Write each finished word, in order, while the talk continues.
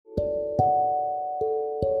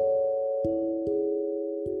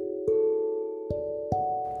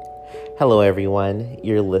Hello, everyone.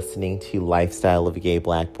 You're listening to Lifestyle of a Gay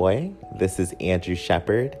Black Boy. This is Andrew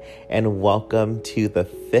Shepard, and welcome to the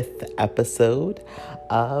 5th episode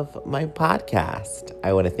of my podcast.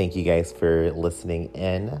 I want to thank you guys for listening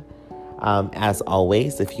in. As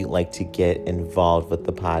always, if you'd like to get involved with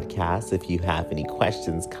the podcast, if you have any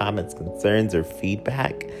questions, comments, concerns, or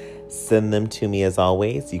feedback, send them to me as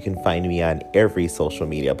always. You can find me on every social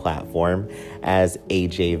media platform as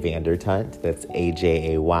AJ Vandertunt. That's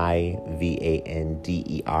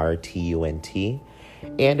AJAYVANDERTUNT.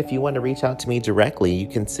 And if you want to reach out to me directly, you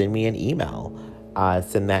can send me an email.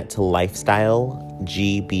 Send that to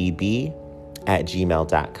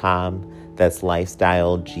lifestylegbb@gmail.com. That's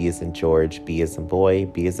lifestyle, G as in George, B as in boy,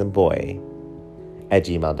 B as in boy,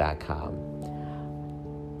 @gmail.com.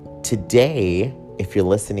 Today, if you're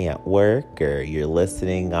listening at work or you're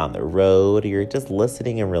listening on the road or you're just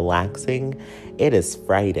listening and relaxing, it is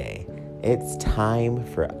Friday. It's time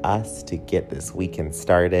for us to get this weekend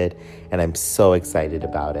started, and I'm so excited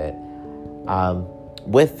about it.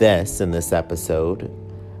 With this, in this episode,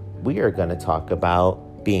 we are going to talk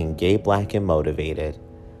about being gay, black, and motivated.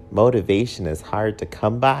 Motivation is hard to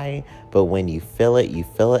come by, but when you feel it,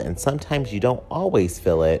 and sometimes you don't always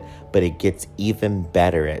feel it, but it gets even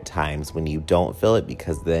better at times when you don't feel it,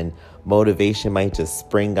 because then motivation might just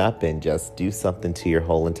spring up and just do something to your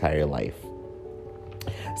whole entire life.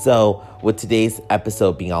 So with today's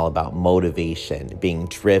episode being all about motivation, being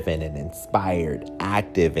driven and inspired,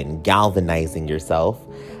 active and galvanizing yourself,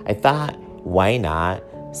 I thought, why not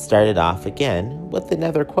start it off again with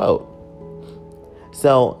another quote?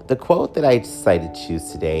 So the quote that I decided to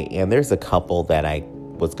choose today, and there's a couple that I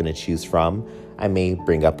was going to choose from, I may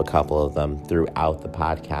bring up a couple of them throughout the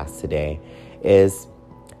podcast today, is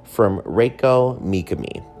from Reiko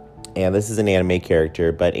Mikami. And this is an anime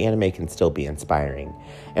character, but anime can still be inspiring.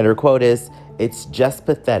 And her quote is, "It's just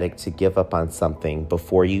pathetic to give up on something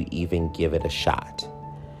before you even give it a shot."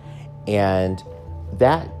 And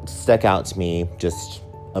that stuck out to me just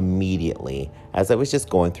immediately as I was just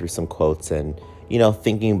going through some quotes and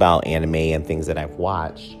thinking about anime and things that I've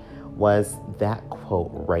watched, was that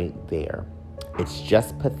quote right there. It's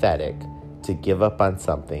just pathetic to give up on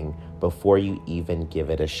something before you even give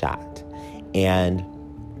it a shot. And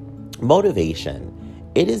motivation,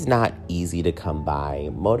 it is not easy to come by.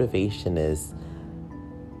 Motivation it's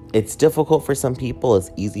difficult for some people,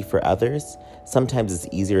 it's easy for others. Sometimes it's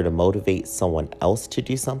easier to motivate someone else to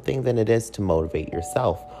do something than it is to motivate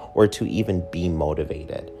yourself or to even be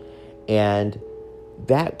motivated. And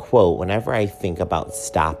that quote, whenever I think about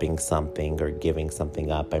stopping something or giving something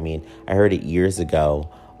up, I heard it years ago,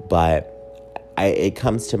 but it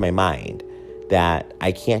comes to my mind that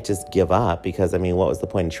I can't just give up because, what was the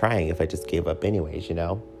point of trying if I just gave up anyways,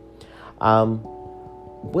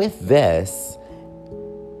 With this,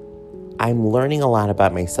 I'm learning a lot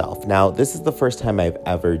about myself. Now, this is the first time I've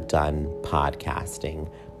ever done podcasting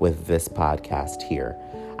with this podcast here.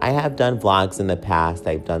 I have done vlogs in the past.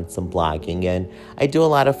 I've done some blogging, and I do a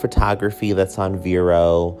lot of photography that's on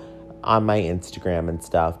Vero, on my Instagram and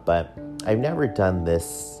stuff, but I've never done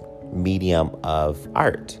this medium of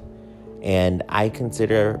art. And I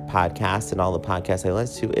consider podcasts and all the podcasts I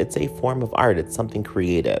listen to, it's a form of art. It's something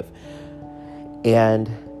creative. And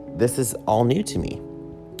this is all new to me.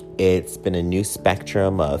 It's been a new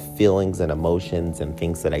spectrum of feelings and emotions and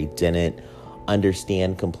things that I didn't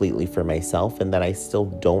understand completely for myself and that I still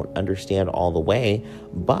don't understand all the way,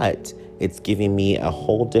 but it's giving me a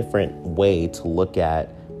whole different way to look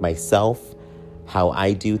at myself, how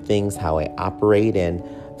I do things, how I operate, and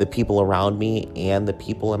the people around me and the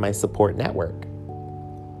people in my support network.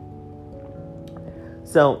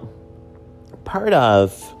 So part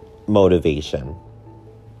of motivation,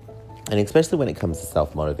 and especially when it comes to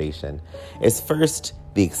self-motivation, is first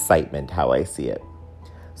the excitement, how I see it.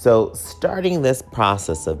 So starting this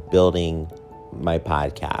process of building my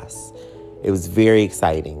podcast, it was very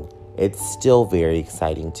exciting. It's still very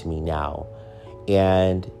exciting to me now.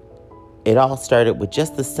 And it all started with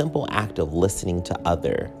just the simple act of listening to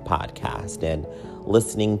other podcasts and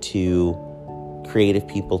listening to creative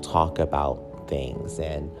people talk about things,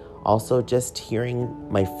 and also just hearing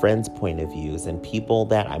my friends' point of views and people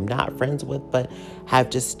that I'm not friends with but have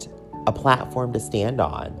just a platform to stand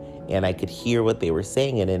on. And I could hear what they were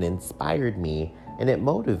saying, and it inspired me and it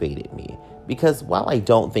motivated me. Because while I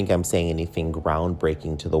don't think I'm saying anything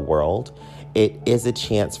groundbreaking to the world, it is a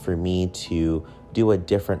chance for me to do a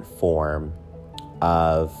different form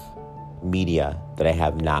of media that I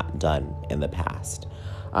have not done in the past.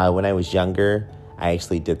 When I was younger, I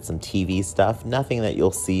actually did some TV stuff, nothing that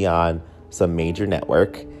you'll see on some major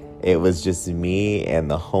network. It was just me and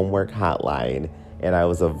the homework hotline and I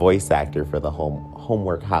was a voice actor for the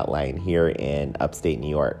homework hotline here in upstate New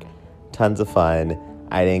York. Tons of fun.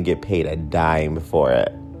 I didn't get paid a dime for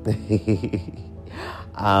it.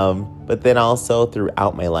 But then also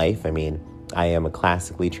throughout my life, I am a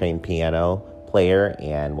classically trained piano player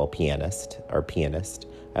and, pianist.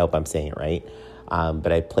 I hope I'm saying it right.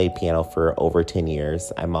 But I played piano for over 10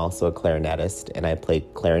 years. I'm also a clarinetist, and I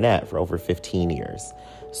played clarinet for over 15 years.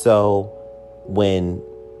 So when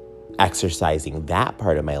exercising that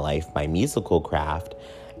part of my life, my musical craft,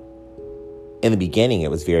 in the beginning,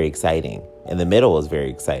 it was very exciting. In the middle, it was very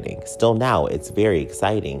exciting. Still now, it's very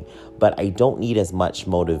exciting. But I don't need as much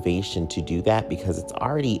motivation to do that because it's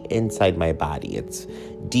already inside my body. It's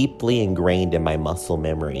deeply ingrained in my muscle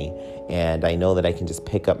memory. And I know that I can just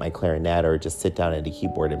pick up my clarinet or just sit down at a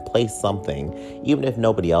keyboard and play something. Even if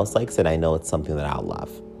nobody else likes it, I know it's something that I'll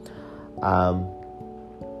love.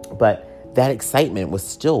 But that excitement was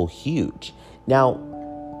still huge. Now,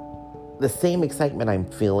 the same excitement I'm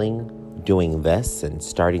feeling doing this and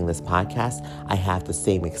starting this podcast, I have the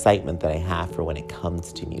same excitement that I have for when it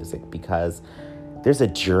comes to music, because there's a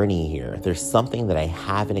journey here. There's something that I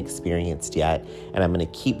haven't experienced yet, and I'm going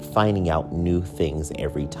to keep finding out new things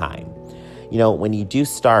every time. When you do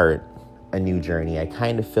start a new journey, I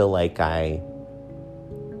kind of feel like I'm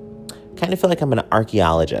an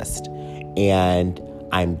archaeologist, and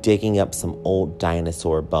I'm digging up some old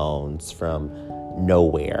dinosaur bones from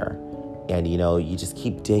nowhere. And, you just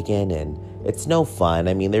keep digging, and it's no fun.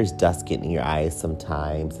 There's dust getting in your eyes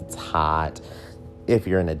sometimes. It's hot. If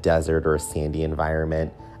you're in a desert or a sandy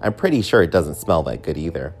environment, I'm pretty sure it doesn't smell that good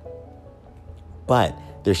either. But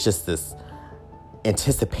there's just this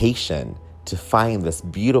anticipation to find this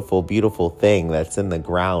beautiful, beautiful thing that's in the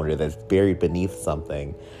ground or that's buried beneath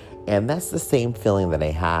something. And that's the same feeling that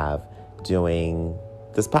I have doing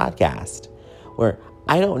this podcast, where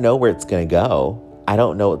I don't know where it's going to go. I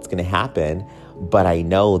don't know what's going to happen, but I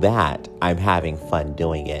know that I'm having fun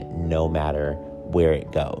doing it no matter where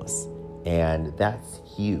it goes. And that's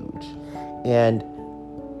huge. And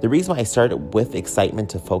the reason why I started with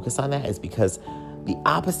excitement to focus on that is because the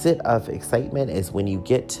opposite of excitement is when you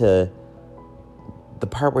get to the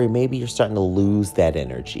part where maybe you're starting to lose that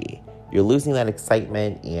energy. You're losing that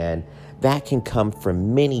excitement, and that can come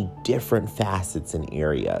from many different facets and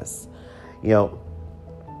areas.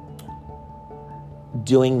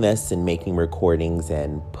 Doing this and making recordings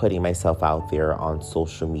and putting myself out there on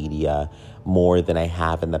social media more than I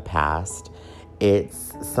have in the past,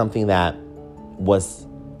 it's something that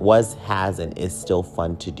has, and is still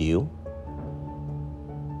fun to do.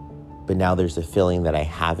 But now there's a feeling that I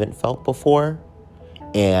haven't felt before,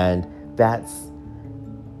 and that's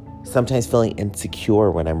sometimes feeling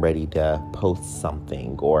insecure when I'm ready to post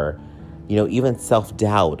something, or even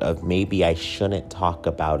self-doubt of maybe I shouldn't talk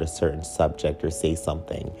about a certain subject or say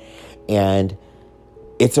something. And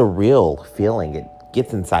it's a real feeling. It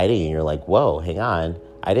gets inside of you, and you're like, whoa, hang on.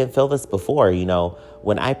 I didn't feel this before.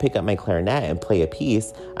 When I pick up my clarinet and play a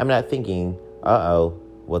piece, I'm not thinking,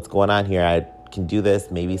 what's going on here? I can do this.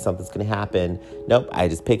 Maybe something's going to happen. Nope, I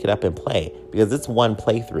just pick it up and play, because it's one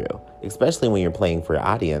playthrough, especially when you're playing for an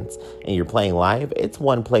audience and you're playing live. It's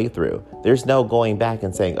one playthrough. There's no going back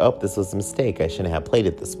and saying, this was a mistake. I shouldn't have played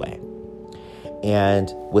it this way. And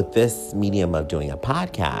with this medium of doing a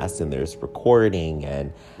podcast, and there's recording,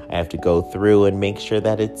 and I have to go through and make sure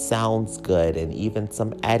that it sounds good, and even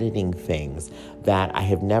some editing things that I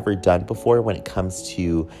have never done before when it comes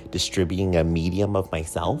to distributing a medium of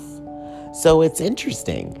myself. So it's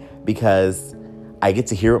interesting because I get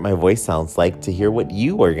to hear what my voice sounds like, to hear what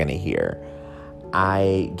you are going to hear.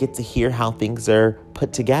 I get to hear how things are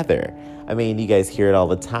put together. You guys hear it all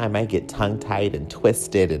the time. I get tongue-tied and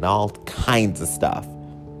twisted and all kinds of stuff.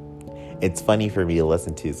 It's funny for me to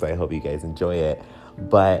listen to, so I hope you guys enjoy it.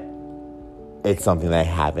 But it's something that I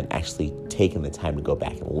haven't actually taken the time to go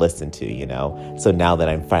back and listen to, So now that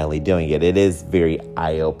I'm finally doing it, it is very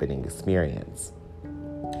eye-opening experience.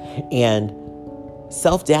 And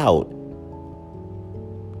self-doubt,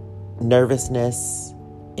 nervousness,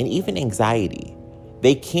 and even anxiety,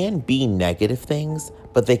 they can be negative things,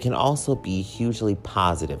 but they can also be hugely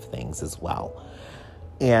positive things as well.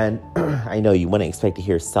 And I know you wouldn't expect to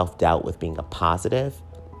hear self-doubt with being a positive,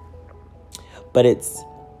 but it's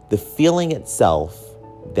the feeling itself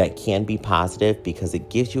that can be positive because it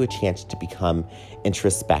gives you a chance to become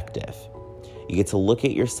introspective. You get to look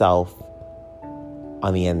at yourself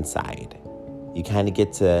on the inside. You kind of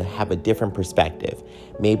get to have a different perspective.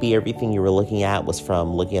 Maybe everything you were looking at was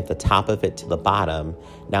from looking at the top of it to the bottom.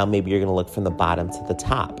 Now maybe you're going to look from the bottom to the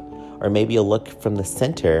top. Or maybe you'll look from the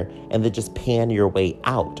center and then just pan your way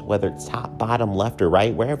out, whether it's top, bottom, left, or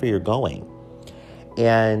right, wherever you're going.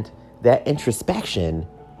 And that introspection,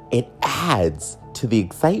 it adds to the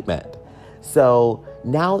excitement. So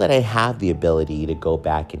now that I have the ability to go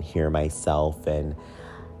back and hear myself and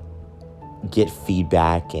get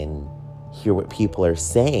feedback and hear what people are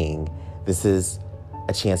saying, this is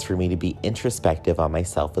a chance for me to be introspective on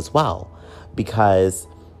myself as well. Because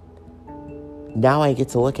now I get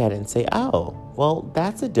to look at it and say, oh, well,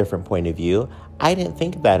 that's a different point of view. I didn't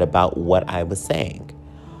think that about what I was saying.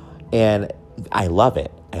 And I love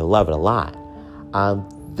it. I love it a lot.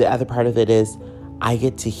 The other part of it is I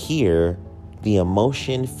get to hear the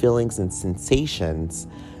emotion, feelings, and sensations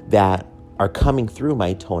that are coming through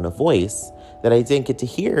my tone of voice that I didn't get to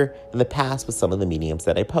hear in the past with some of the mediums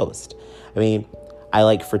that I post. I mean, I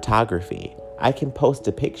like photography. I can post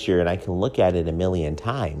a picture and I can look at it a million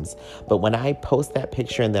times. But when I post that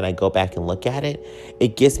picture and then I go back and look at it,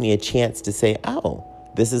 it gives me a chance to say, oh,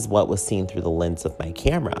 this is what was seen through the lens of my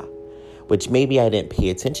camera, which maybe I didn't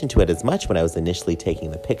pay attention to it as much when I was initially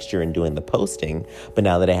taking the picture and doing the posting. But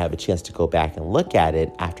now that I have a chance to go back and look at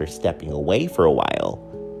it after stepping away for a while,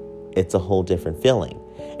 it's a whole different feeling.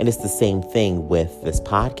 And it's the same thing with this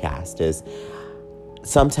podcast. Is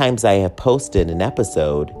sometimes I have posted an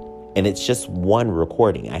episode and it's just one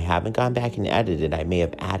recording. I haven't gone back and edited. I may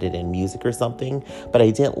have added in music or something, but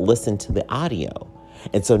I didn't listen to the audio.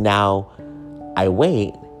 And so now I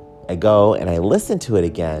wait, I go and I listen to it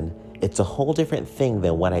again. It's a whole different thing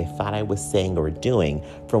than what I thought I was saying or doing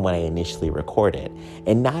from when I initially recorded.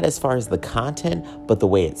 And not as far as the content, but the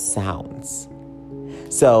way it sounds.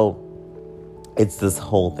 So it's this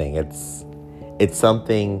whole thing. It's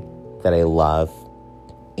something that I love,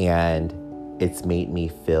 and it's made me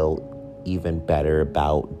feel even better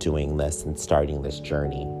about doing this and starting this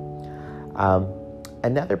journey.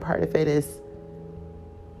 Another part of it is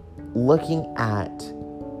looking at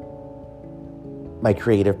my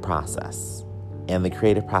creative process and the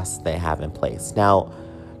creative process that I have in place. Now,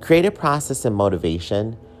 creative process and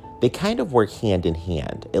motivation, they kind of work hand in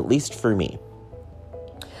hand, at least for me.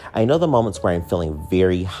 I know the moments where I'm feeling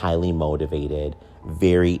very highly motivated,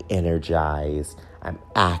 very energized, I'm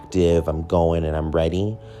active, I'm going and I'm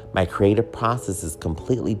ready. My creative process is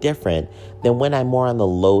completely different than when I'm more on the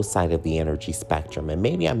low side of the energy spectrum. And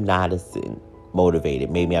maybe I'm not as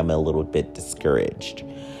motivated. Maybe I'm a little bit discouraged.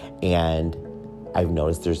 And I've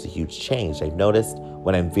noticed there's a huge change. I've noticed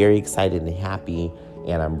when I'm very excited and happy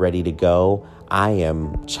and I'm ready to go, I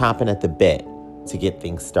am chomping at the bit to get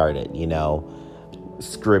things started,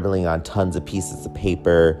 scribbling on tons of pieces of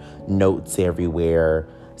paper, notes everywhere.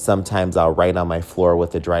 Sometimes I'll write on my floor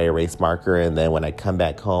with a dry erase marker, and then when I come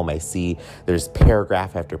back home, I see there's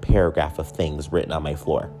paragraph after paragraph of things written on my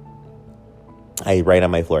floor. I write on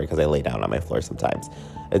my floor because I lay down on my floor sometimes.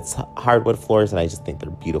 It's hardwood floors, and I just think they're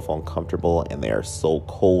beautiful and comfortable, and they are so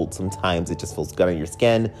cold sometimes. It just feels good on your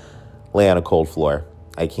skin. Lay on a cold floor.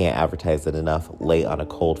 I can't advertise it enough. Lay on a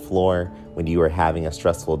cold floor. When you are having a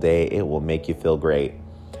stressful day, it will make you feel great.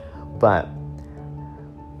 But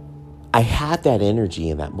I have that energy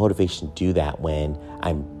and that motivation to do that when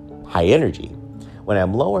I'm high energy. When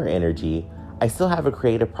I'm lower energy, I still have a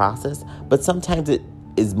creative process, but sometimes it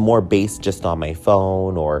is more based just on my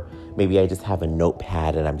phone, or maybe I just have a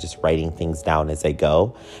notepad and I'm just writing things down as I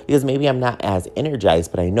go, because maybe I'm not as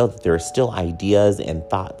energized, but I know that there are still ideas and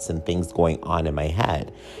thoughts and things going on in my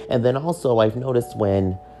head. And then also I've noticed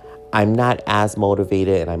when I'm not as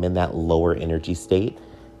motivated and I'm in that lower energy state,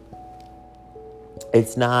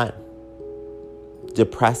 it's not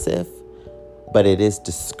depressive, but it is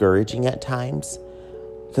discouraging at times,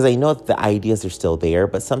 because I know that the ideas are still there,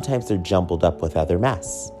 but sometimes they're jumbled up with other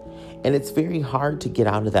mess. And it's very hard to get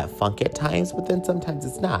out of that funk at times, but then sometimes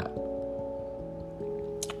it's not.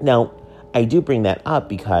 Now, I do bring that up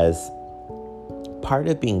because part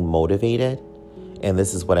of being motivated, and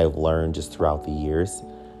this is what I've learned just throughout the years,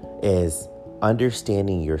 is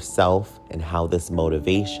understanding yourself and how this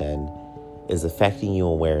motivation is affecting you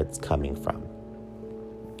and where it's coming from.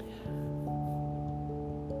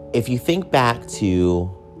 If you think back to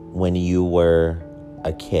when you were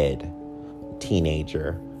a kid,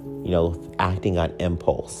 teenager, acting on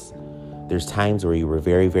impulse, there's times where you were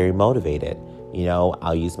very, very motivated.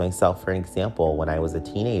 I'll use myself for an example. When I was a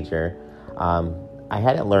teenager, I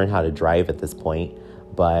hadn't learned how to drive at this point,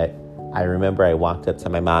 but I remember I walked up to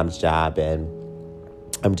my mom's job and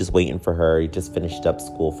I'm just waiting for her. I just finished up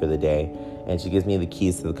school for the day. And she gives me the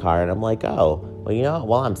keys to the car. And I'm like, oh, well,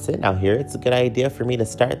 while I'm sitting out here, it's a good idea for me to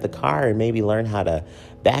start the car and maybe learn how to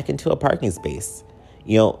back into a parking space.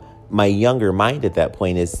 My younger mind at that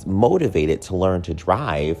point is motivated to learn to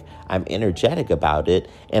drive. I'm energetic about it.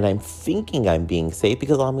 And I'm thinking I'm being safe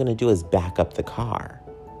because all I'm going to do is back up the car.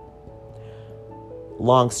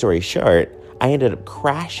 long story short, I ended up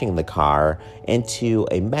crashing the car into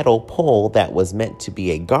a metal pole that was meant to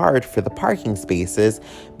be a guard for the parking spaces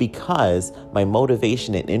because my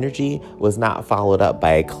motivation and energy was not followed up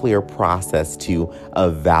by a clear process to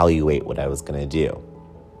evaluate what I was going to do.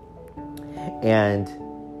 And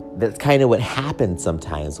that's kind of what happens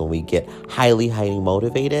sometimes when we get highly, highly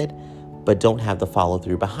motivated, but don't have the follow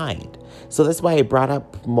through behind. So that's why I brought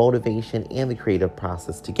up motivation and the creative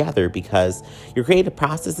process together, because your creative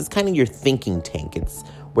process is kind of your thinking tank. It's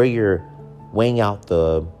where you're weighing out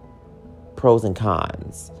the pros and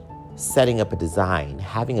cons, setting up a design,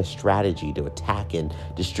 having a strategy to attack and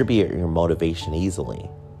distribute your motivation easily.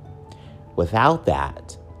 Without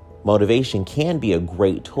that, motivation can be a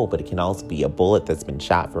great tool, but it can also be a bullet that's been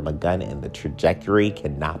shot from a gun and the trajectory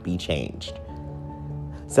cannot be changed.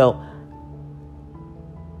 So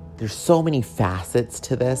there's so many facets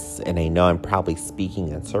to this, and I know I'm probably speaking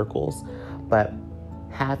in circles, but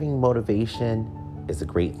having motivation is a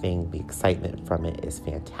great thing. The excitement from it is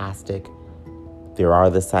fantastic. There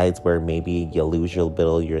are the sides where maybe you lose your bit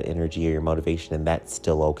of your energy or your motivation, and that's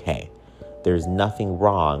still okay. There's nothing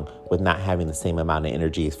wrong with not having the same amount of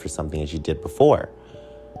energy for something as you did before.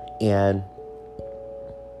 And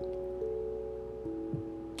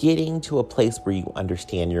getting to a place where you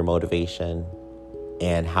understand your motivation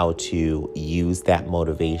and how to use that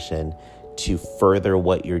motivation to further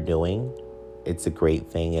what you're doing, it's a great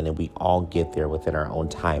thing. And we all get there within our own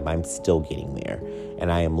time. I'm still getting there.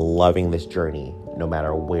 And I am loving this journey no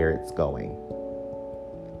matter where it's going.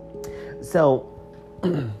 So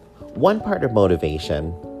one part of motivation,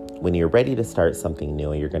 when you're ready to start something new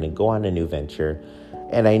and you're going to go on a new venture,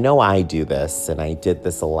 and I know I do this, and I did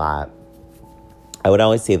this a lot, I would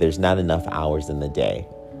always say there's not enough hours in the day.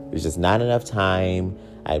 There's just not enough time.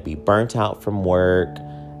 I'd be burnt out from work,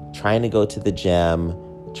 trying to go to the gym,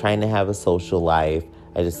 trying to have a social life.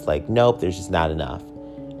 I just nope, there's just not enough.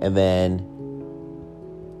 And then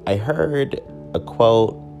I heard a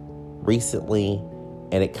quote recently,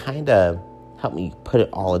 and it kind of helped me put it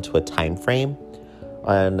all into a time frame.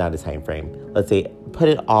 Not a time frame. Let's say put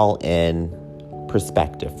it all in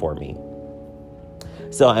perspective for me.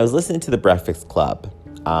 So I was listening to The Breakfast Club,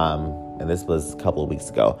 and this was a couple of weeks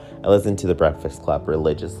ago. I listened to The Breakfast Club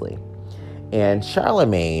religiously. And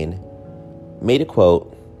Charlemagne made a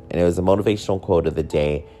quote, and it was a motivational quote of the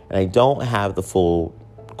day. And I don't have the full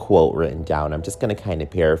quote written down. I'm just going to kind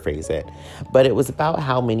of paraphrase it. But it was about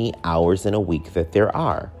how many hours in a week that there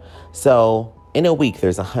are. So in a week,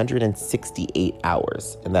 there's 168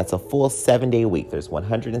 hours. And that's a full 7-day week. There's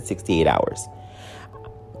 168 hours.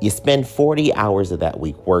 You spend 40 hours of that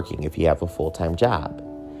week working if you have a full-time job.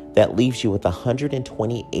 That leaves you with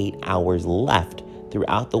 128 hours left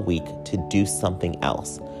throughout the week to do something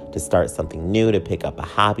else, to start something new, to pick up a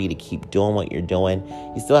hobby, to keep doing what you're doing.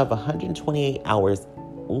 You still have 128 hours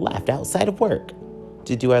left outside of work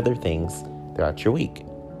to do other things throughout your week.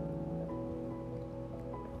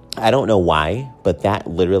 I don't know why, but that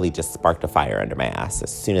literally just sparked a fire under my ass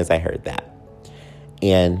as soon as I heard that.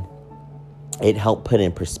 And it helped put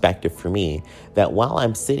in perspective for me that while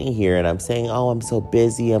I'm sitting here and I'm saying, oh, I'm so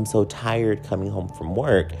busy, I'm so tired coming home from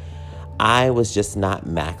work, I was just not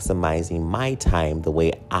maximizing my time the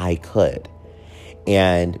way I could.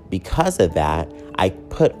 And because of that, I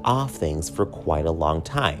put off things for quite a long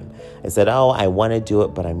time. I said, oh, I want to do it,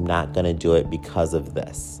 but I'm not going to do it because of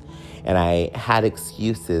this. And I had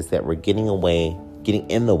excuses that were getting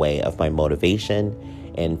in the way of my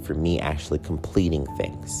motivation and for me actually completing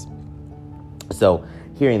things. So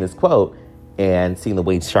hearing this quote and seeing the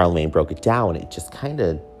way Charlemagne broke it down, it just kind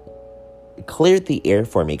of cleared the air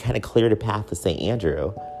for me, kind of cleared a path to say,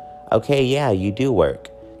 Andrew, okay, yeah, you do work.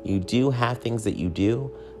 You do have things that you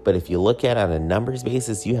do, but if you look at it on a numbers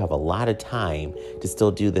basis, you have a lot of time to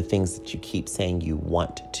still do the things that you keep saying you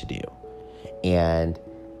want to do. And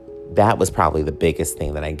that was probably the biggest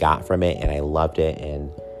thing that I got from it, and I loved it. And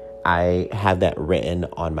I have that written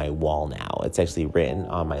on my wall now. It's actually written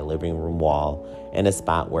on my living room wall in a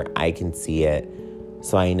spot where I can see it.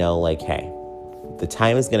 So I know, hey, the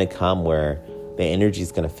time is going to come where the energy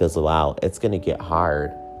is going to fizzle out. It's going to get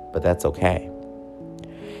hard, but that's okay.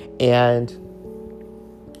 And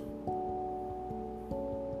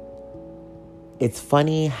it's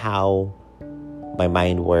funny how my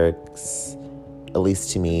mind works, at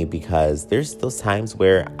least to me, because there's those times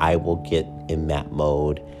where I will get in that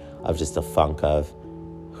mode of just a funk of,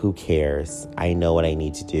 who cares? I know what I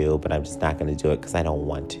need to do, but I'm just not going to do it because I don't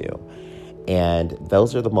want to. And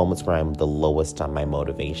those are the moments where I'm the lowest on my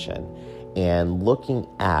motivation. And looking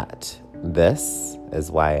at This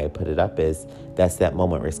is why I put it up, is that's that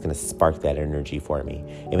moment where it's going to spark that energy for me.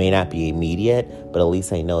 It may not be immediate, but at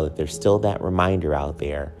least I know that there's still that reminder out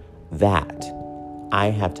there that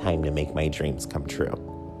I have time to make my dreams come true.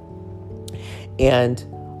 And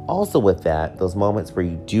also with that, those moments where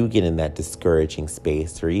you do get in that discouraging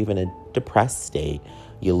space or even a depressed state,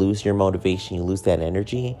 you lose your motivation, you lose that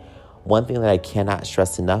energy. One thing that I cannot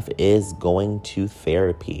stress enough is going to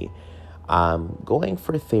therapy. Going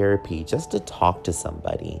for therapy just to talk to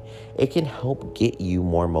somebody. It can help get you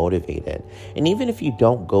more motivated. And even if you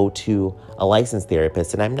don't go to a licensed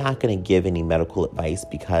therapist, and I'm not going to give any medical advice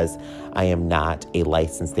because I am not a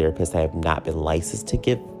licensed therapist. I have not been licensed to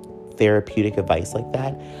give therapeutic advice like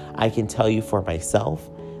that. I can tell you for myself,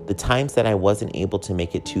 the times that I wasn't able to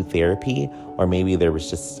make it to therapy, or maybe there was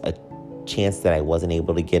just a chance that I wasn't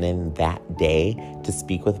able to get in that day to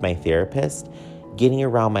speak with my therapist, getting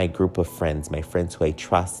around my group of friends, my friends who I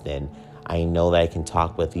trust and I know that I can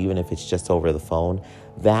talk with, even if it's just over the phone,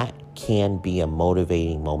 that can be a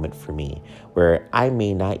motivating moment for me where I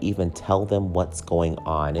may not even tell them what's going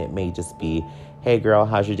on. It may just be, hey girl,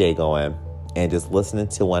 how's your day going? And just listening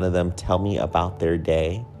to one of them tell me about their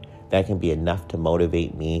day, that can be enough to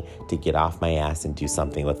motivate me to get off my ass and do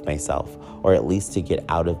something with myself, or at least to get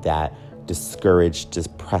out of that discouraged,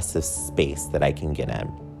 depressive space that I can get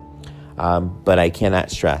in. But I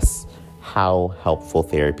cannot stress how helpful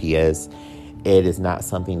therapy is. It is not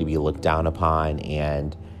something to be looked down upon,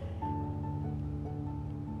 and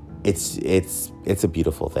it's a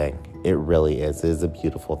beautiful thing. It really is. It is a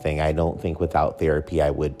beautiful thing. I don't think without therapy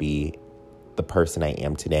I would be the person I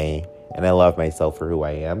am today, and I love myself for who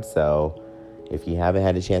I am. So if you haven't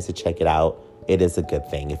had a chance to check it out, it is a good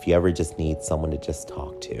thing. If you ever just need someone to just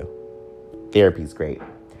talk to, therapy's great.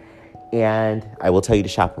 And I will tell you to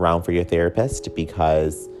shop around for your therapist,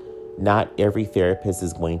 because not every therapist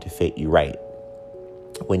is going to fit you right.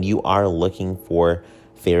 When you are looking for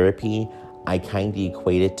therapy, I kind of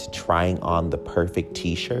equate it to trying on the perfect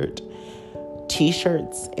t-shirt.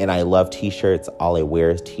 T-shirts, and I love t-shirts. All I wear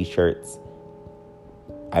is t-shirts.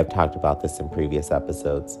 I've talked about this in previous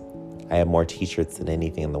episodes. I have more t-shirts than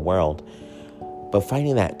anything in the world. But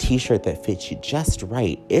finding that t-shirt that fits you just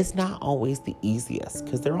right is not always the easiest,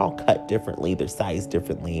 because they're all cut differently, they're sized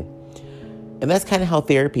differently. And that's kind of how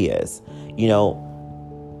therapy is. You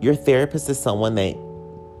know, your therapist is someone that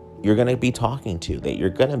you're going to be talking to, that you're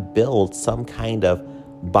going to build some kind of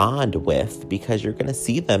bond with, because you're going to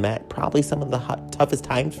see them at probably some of the toughest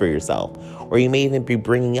times for yourself. Or you may even be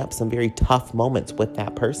bringing up some very tough moments with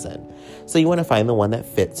that person. So you want to find the one that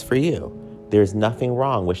fits for you. There's nothing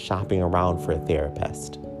wrong with shopping around for a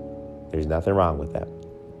therapist. There's nothing wrong with that.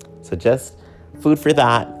 So just food for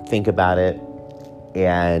thought. Think about it.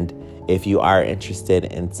 And if you are interested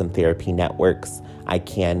in some therapy networks, I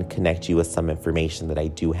can connect you with some information that I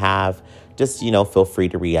do have. Just, feel free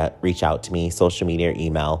to reach out to me, social media or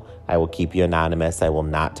email. I will keep you anonymous. I will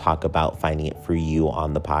not talk about finding it for you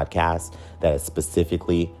on the podcast. That is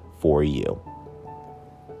specifically for you.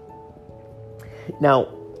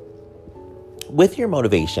 Now, with your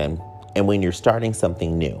motivation, and when you're starting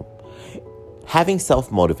something new, having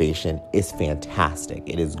self-motivation is fantastic.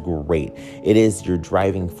 It is great. It is your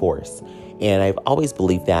driving force. And I've always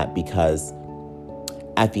believed that, because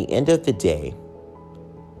at the end of the day,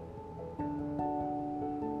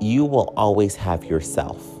 you will always have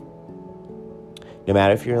yourself. No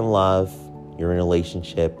matter if you're in love, you're in a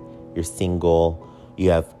relationship, you're single,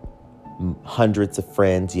 you have hundreds of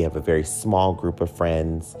friends, you have a very small group of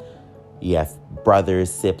friends, you have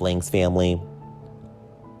brothers, siblings, family.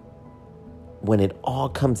 When it all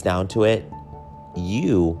comes down to it,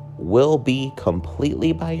 you will be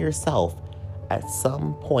completely by yourself at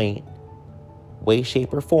some point, way,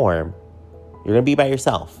 shape, or form. You're going to be by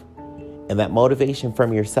yourself. And that motivation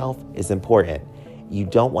from yourself is important. You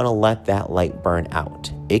don't want to let that light burn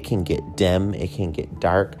out. It can get dim, it can get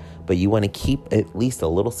dark, but you want to keep at least a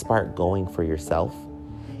little spark going for yourself.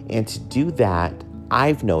 And to do that,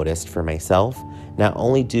 I've noticed for myself, not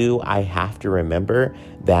only do I have to remember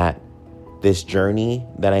that this journey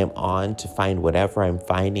that I'm on to find whatever I'm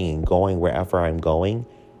finding and going wherever I'm going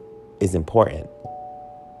is important.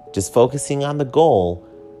 Just focusing on the goal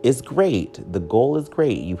is great. The goal is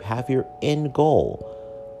great. You have your end goal,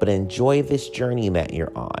 but enjoy this journey that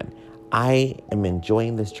you're on. I am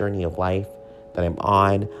enjoying this journey of life that I'm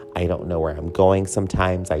on. I don't know where I'm going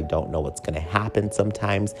sometimes. I don't know what's going to happen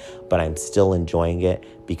sometimes, but I'm still enjoying it,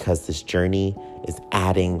 because this journey is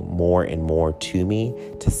adding more and more to me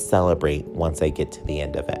to celebrate once I get to the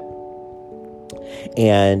end of it.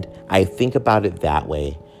 And I think about it that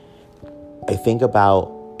way. I think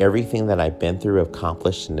about everything that I've been through,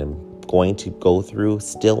 accomplished, and am going to go through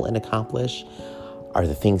still and accomplish are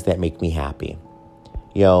the things that make me happy.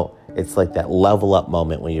 You know, it's like that level up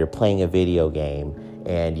moment when you're playing a video game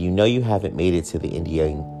and you know you haven't made it to the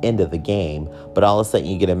end of the game, but all of a sudden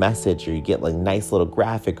you get a message or you get like a nice little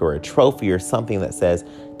graphic or a trophy or something that says,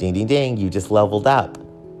 ding, ding, ding, you just leveled up.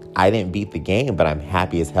 I didn't beat the game, but I'm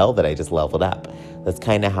happy as hell that I just leveled up. That's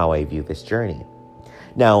kind of how I view this journey.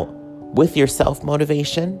 Now, with your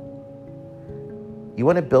self-motivation, you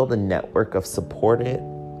want to build a network of supported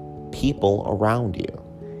people around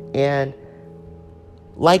you and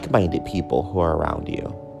like-minded people who are around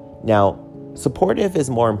you. Now, supportive is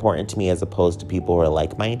more important to me as opposed to people who are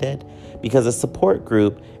like-minded, because a support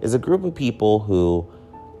group is a group of people who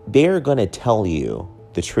they're going to tell you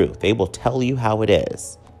the truth. They will tell you how it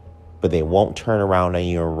is, but they won't turn around on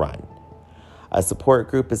you and run. A support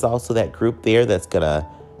group is also that group there that's going to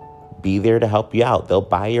be there to help you out. They'll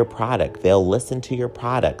buy your product. They'll listen to your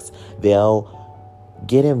products. They'll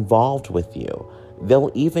get involved with you.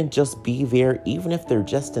 They'll even just be there, even if they're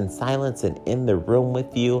just in silence and in the room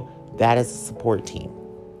with you. That is a support team.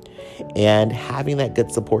 And having that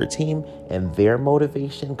good support team and their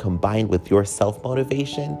motivation combined with your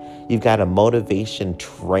self-motivation, you've got a motivation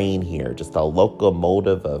train here, just a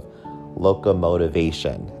locomotive of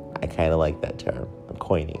locomotivation. I kind of like that term. I'm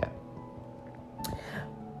coining it.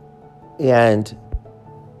 And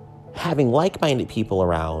having like-minded people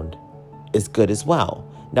around is good as well.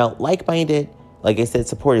 Now, like-minded, like I said,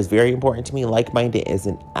 support is very important to me. Like-minded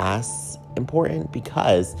isn't as important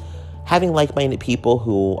because having like-minded people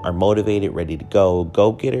who are motivated, ready to go,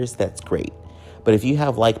 go-getters, that's great. But if you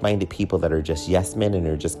have like-minded people that are just yes men and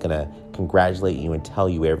are just going to congratulate you and tell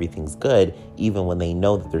you everything's good, even when they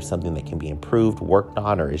know that there's something that can be improved, worked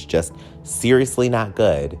on, or is just seriously not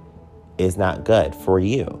good, is not good for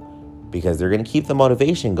you. Because they're going to keep the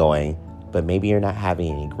motivation going, but maybe you're not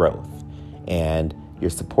having any growth. And your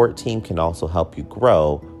support team can also help you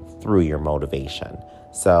grow through your motivation.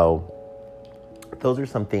 So those are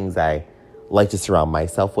some things I like to surround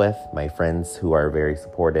myself with. My friends who are very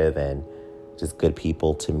supportive and just good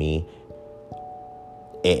people to me.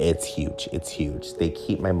 It's huge. It's huge. They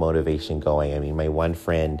keep my motivation going. I mean, my one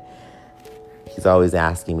friend, he's always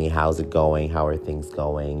asking me, how's it going? How are things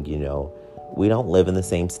going? You know, we don't live in the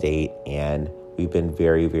same state and we've been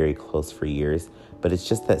very, very close for years. But it's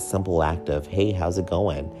just that simple act of, hey, how's it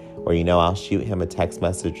going? Or, you know, I'll shoot him a text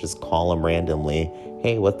message, just call him randomly.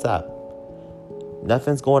 Hey, what's up?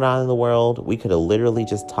 Nothing's going on in the world. We could have literally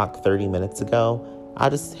just talked 30 minutes ago.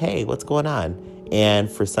 I'll just, hey, what's going on? And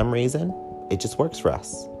for some reason, it just works for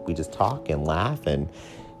us. We just talk and laugh and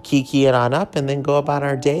kiki it on up and then go about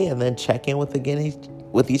our day and then check in with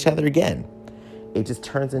each other again. It just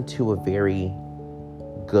turns into a very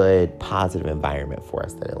good, positive environment for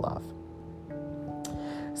us that I love.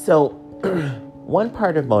 So one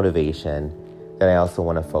part of motivation that I also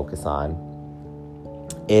want to focus on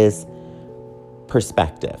is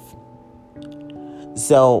perspective.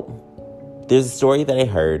 So there's a story that I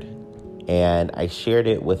heard and I shared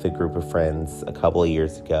it with a group of friends a couple of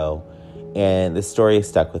years ago. And the story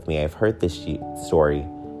stuck with me. I've heard this story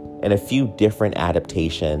in a few different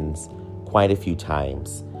adaptations quite a few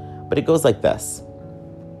times. But it goes like this.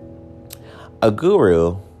 A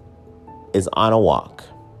guru is on a walk.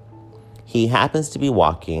 He happens to be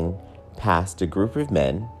walking past a group of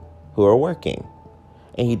men who are working.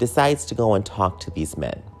 And he decides to go and talk to these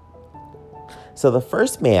men. So the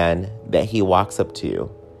first man that he walks up to,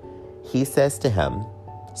 he says to him,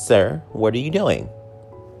 "Sir, what are you doing?"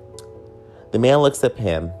 The man looks at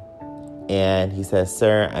him and he says,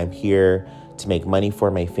 "Sir, I'm here to make money for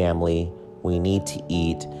my family. We need to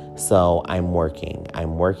eat, so I'm working.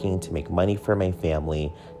 I'm working to make money for my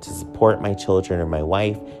family, to support my children and my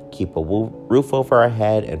wife, keep a roof over our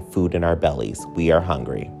head and food in our bellies. We are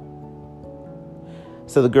hungry."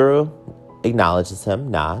 So the guru acknowledges him,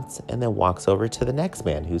 nods, and then walks over to the next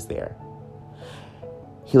man who's there.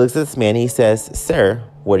 He looks at this man and he says, "Sir,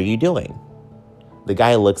 what are you doing?" The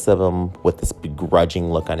guy looks at him with this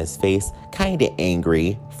begrudging look on his face, kind of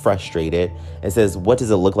angry, frustrated, and says, "What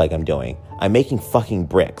does it look like I'm doing? I'm making fucking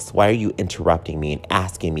bricks. Why are you interrupting me and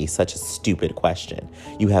asking me such a stupid question?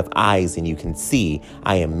 You have eyes and you can see.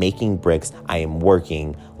 I am making bricks. I am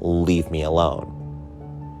working. Leave me alone."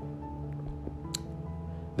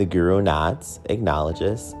 The guru nods,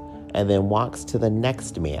 acknowledges, and then walks to the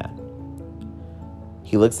next man.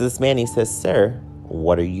 He looks at this man and he says, "Sir,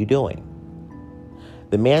 what are you doing?"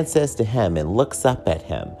 The man says to him and looks up at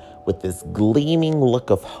him with this gleaming look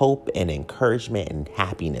of hope and encouragement and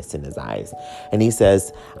happiness in his eyes. And he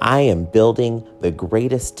says, I am building the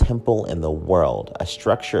greatest temple in the world, a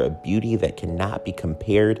structure of beauty that cannot be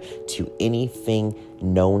compared to anything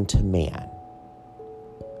known to man.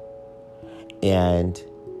 And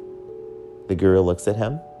the guru looks at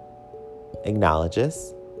him,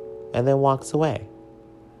 acknowledges, and then walks away.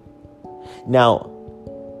 Now,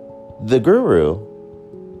 the guru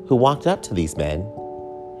who walked up to these men,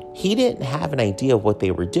 he didn't have an idea of what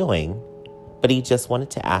they were doing, but he just wanted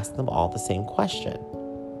to ask them all the same question.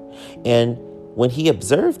 And when he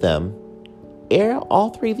observed them, all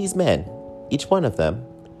three of these men, each one of them,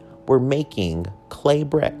 were making clay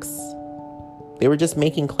bricks. They were just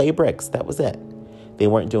making clay bricks. That was it. They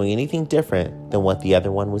weren't doing anything different than what the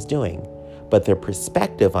other one was doing. But their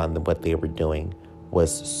perspective on what they were doing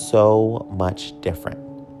was so much different.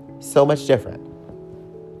 So much different.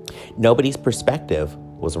 Nobody's perspective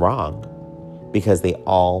was wrong because they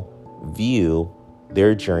all view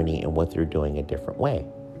their journey and what they're doing a different way.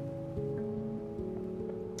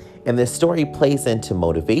 And this story plays into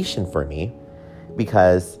motivation for me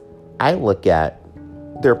because I look at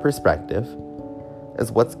their perspective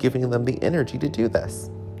as what's giving them the energy to do this.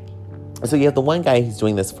 So you have the one guy who's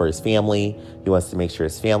doing this for his family. He wants to make sure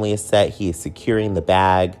his family is set. He is securing the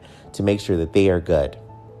bag to make sure that they are good.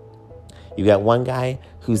 You got one guy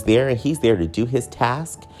who's there and he's there to do his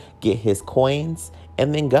task, get his coins,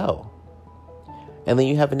 and then go. And then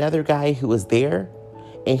you have another guy who is there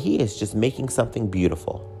and he is just making something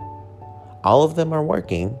beautiful. All of them are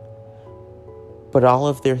working, but all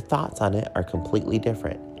of their thoughts on it are completely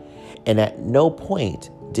different. And at no point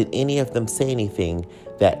did any of them say anything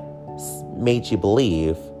that made you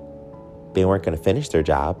believe they weren't going to finish their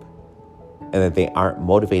job and that they aren't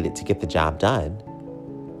motivated to get the job done.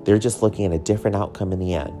 They're just looking at a different outcome in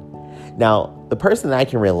the end. Now, the person that I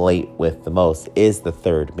can relate with the most is the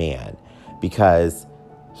third man because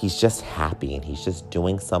he's just happy and he's just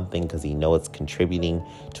doing something because he knows it's contributing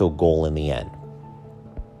to a goal in the end.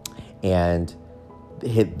 And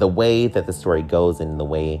the way that the story goes and the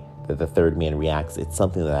way that the third man reacts, it's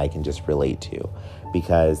something that I can just relate to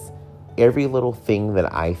because every little thing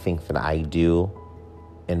that I think that I do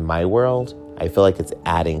in my world, I feel like it's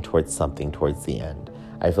adding towards something towards the end.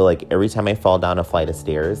 I feel like every time I fall down a flight of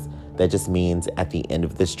stairs, that just means at the end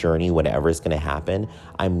of this journey, whatever is going to happen,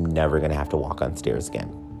 I'm never going to have to walk on stairs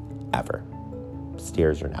again. Ever.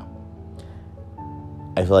 Stairs or no.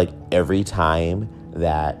 I feel like every time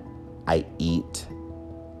that I eat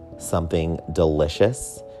something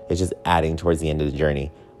delicious, it's just adding towards the end of the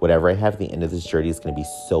journey. Whatever I have at the end of this journey is going to be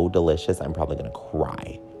so delicious, I'm probably going to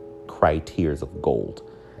cry tears of gold.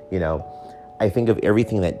 You know, I think of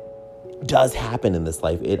everything that does happen in this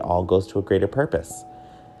life, it all goes to a greater purpose.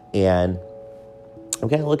 And I'm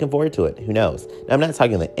kind of looking forward to it. Who knows? Now, I'm not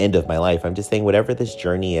talking the end of my life. I'm just saying whatever this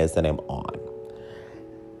journey is that I'm on.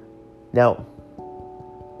 Now,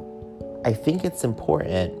 I think it's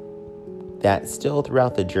important that still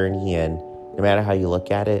throughout the journey and no matter how you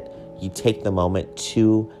look at it, you take the moment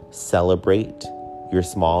to celebrate your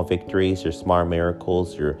small victories, your small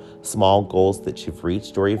miracles, your small goals that you've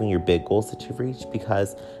reached, or even your big goals that you've reached,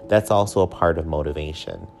 because that's also a part of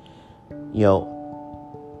motivation. You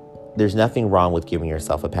know, there's nothing wrong with giving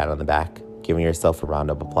yourself a pat on the back, giving yourself a round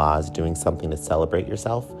of applause, doing something to celebrate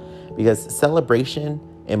yourself, because celebration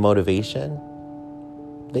and motivation,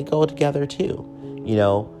 they go together too. You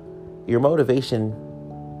know, your motivation,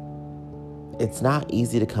 it's not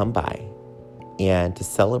easy to come by. And to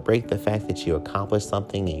celebrate the fact that you accomplished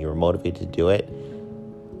something and you're motivated to do it,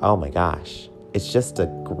 oh my gosh, it's just a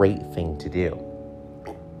great thing to do.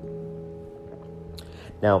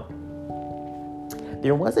 Now,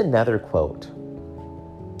 there was another quote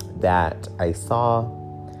that I saw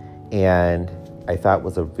and I thought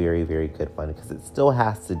was a very, very good one because it still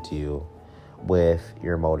has to do with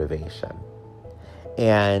your motivation.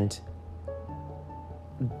 And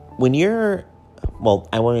when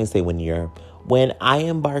I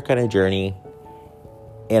embark on a journey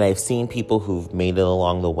and I've seen people who've made it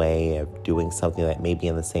along the way of doing something that may be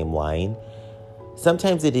in the same line,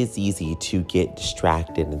 sometimes it is easy to get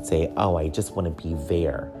distracted and say, oh, I just want to be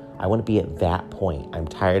there. I want to be at that point. I'm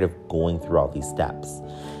tired of going through all these steps.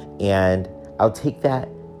 And I'll take that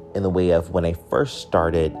in the way of when I first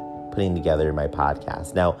started putting together my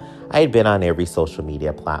podcast. Now, I had been on every social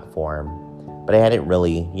media platform, but I hadn't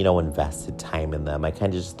really, invested time in them. I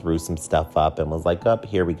kind of just threw some stuff up and was like,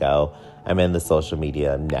 here we go. I'm in the social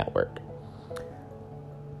media network.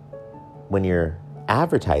 When you're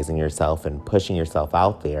advertising yourself and pushing yourself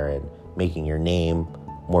out there and making your name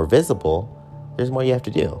more visible, there's more you have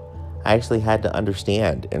to do. I actually had to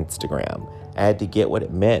understand Instagram. I had to get what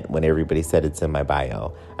it meant when everybody said it's in my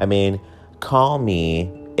bio. I mean, call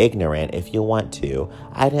me ignorant if you want to.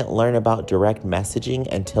 I didn't learn about direct messaging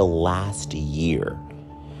until last year.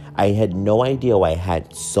 I had no idea why I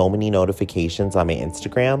had so many notifications on my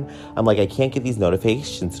Instagram. I'm like, I can't get these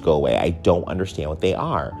notifications to go away. I don't understand what they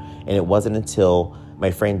are. And it wasn't until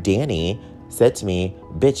my friend Danny said to me,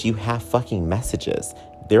 bitch, you have fucking messages.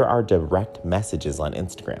 There are direct messages on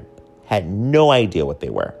Instagram. Had no idea what they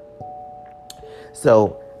were.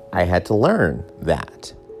 So I had to learn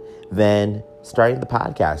that. Then starting the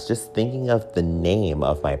podcast, just thinking of the name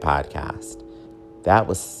of my podcast,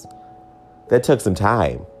 that took some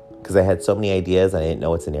time because I had so many ideas and I didn't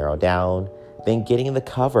know what to narrow down. Then getting the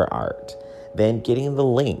cover art, then getting the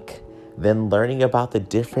link, then learning about the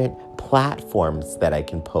different platforms that I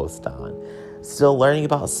can post on. Still learning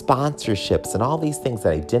about sponsorships and all these things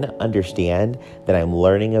that I didn't understand that I'm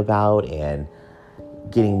learning about and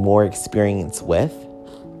getting more experience with.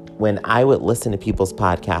 When I would listen to people's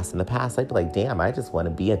podcasts in the past, I'd be like, damn, I just want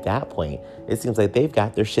to be at that point. It seems like they've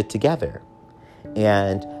got their shit together.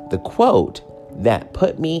 And the quote that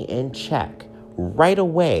put me in check right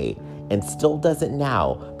away and still does it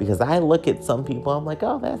now, because I look at some people, I'm like,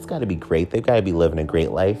 oh, that's got to be great. They've got to be living a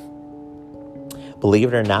great life.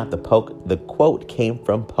 Believe it or not, the quote came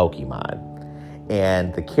from Pokemon.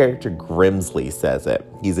 And the character Grimsley says it.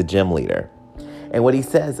 He's a gym leader. And what he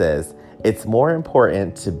says is, it's more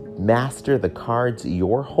important to master the cards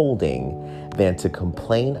you're holding than to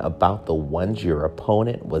complain about the ones your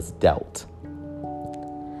opponent was dealt.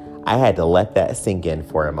 I had to let that sink in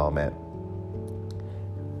for a moment.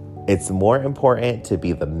 It's more important to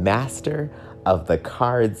be the master of the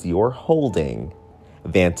cards you're holding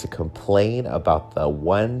than to complain about the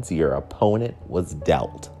ones your opponent was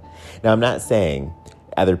dealt. Now, I'm not saying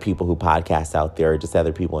other people who podcast out there, or just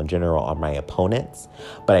other people in general, are my opponents,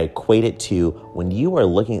 but I equate it to when you are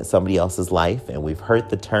looking at somebody else's life, and we've heard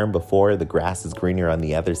the term before, the grass is greener on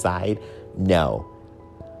the other side. No.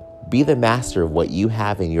 Be the master of what you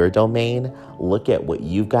have in your domain. Look at what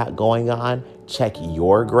you've got going on. Check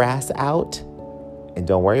your grass out. And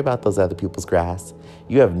don't worry about those other people's grass.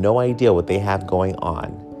 You have no idea what they have going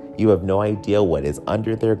on. You have no idea what is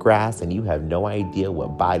under their grass, and you have no idea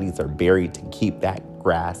what bodies are buried to keep that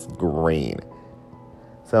grass green.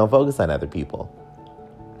 So don't focus on other people.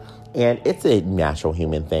 And it's a natural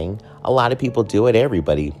human thing. A lot of people do it.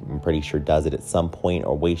 Everybody, I'm pretty sure, does it at some point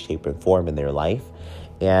or way, shape, and form in their life.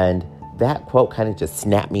 And that quote kind of just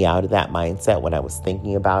snapped me out of that mindset when I was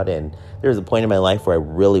thinking about it. And there was a point in my life where I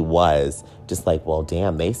really was just like, well,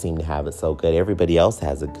 damn, they seem to have it so good. Everybody else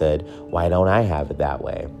has it good. Why don't I have it that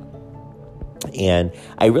way? And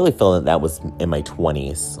I really feel that was in my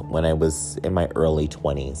 20s, when I was in my early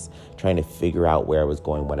 20s, trying to figure out where I was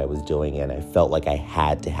going, what I was doing. And I felt like I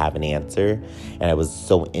had to have an answer. And I was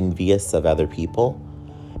so envious of other people.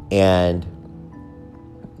 And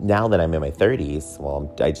now that I'm in my 30s,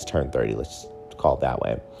 well, I just turned 30, let's just call it that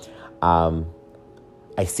way.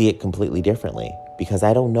 I see it completely differently because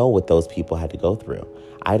I don't know what those people had to go through.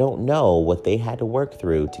 I don't know what they had to work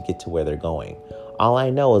through to get to where they're going. All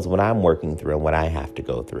I know is what I'm working through and what I have to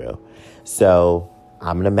go through. So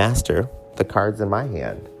I'm going to master the cards in my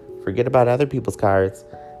hand. Forget about other people's cards.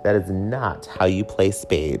 That is not how you play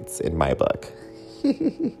spades in my book.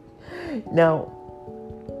 Now,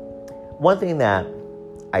 one thing that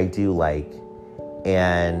I do like,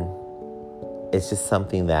 and it's just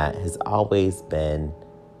something that has always been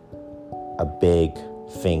a big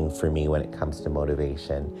thing for me when it comes to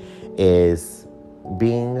motivation, is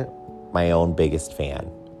being my own biggest fan.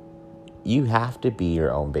 You have to be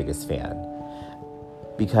your own biggest fan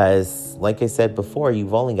because, like I said before,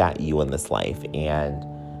 you've only got you in this life, and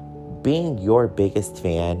being your biggest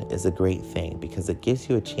fan is a great thing because it gives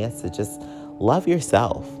you a chance to just love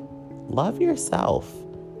yourself. Love yourself.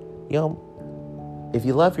 You know, if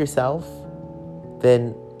you love yourself,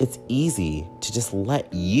 then it's easy to just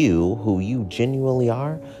let you, who you genuinely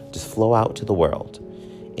are, just flow out to the world.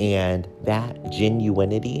 And that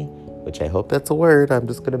genuinity, which I hope that's a word, I'm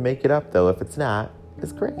just going to make it up though if it's not,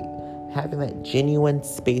 is great. Having that genuine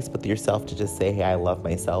space with yourself to just say, hey, I love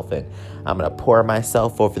myself and I'm going to pour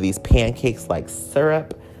myself over these pancakes like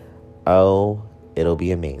syrup. Oh, it'll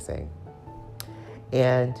be amazing.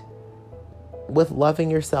 And with loving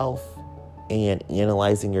yourself and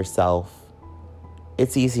analyzing yourself,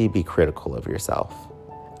 it's easy to be critical of yourself.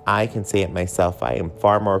 I can say it myself. I am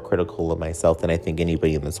far more critical of myself than I think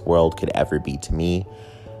anybody in this world could ever be to me.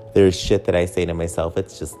 There's shit that I say to myself.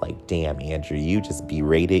 It's just like, damn, Andrew, you just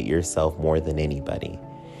berated yourself more than anybody.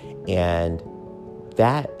 And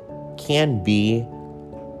that can be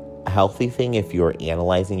a healthy thing if you're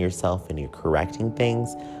analyzing yourself and you're correcting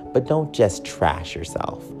things, but don't just trash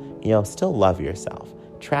yourself. Still love yourself.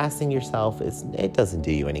 Trashing yourself, it doesn't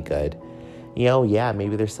do you any good.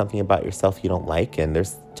 Maybe there's something about yourself you don't like, and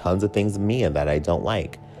there's tons of things in me that I don't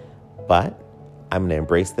like, but I'm going to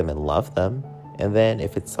embrace them and love them. And then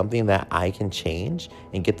if it's something that I can change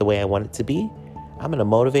and get the way I want it to be, I'm going to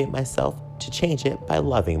motivate myself to change it by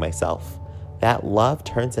loving myself. That love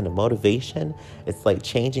turns into motivation. It's like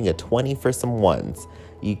changing a 20 for some ones.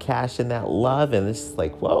 You cash in that love and it's just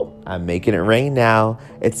like, whoa, I'm making it rain now.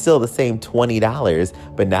 It's still the same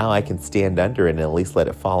 $20, but now I can stand under it and at least let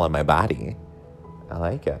it fall on my body. I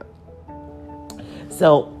like it.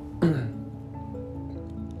 So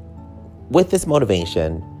with this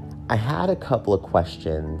motivation, I had a couple of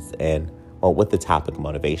questions with the topic of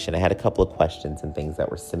motivation, I had a couple of questions and things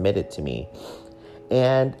that were submitted to me.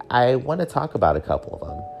 And I want to talk about a couple of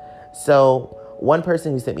them. So one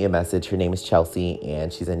person who sent me a message, her name is Chelsea,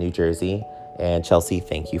 and she's in New Jersey. And Chelsea,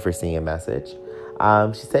 thank you for sending a message.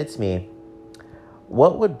 She said to me,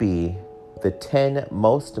 what would be the 10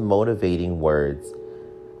 most motivating words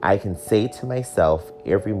I can say to myself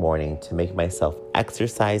every morning to make myself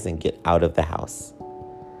exercise and get out of the house?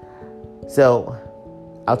 So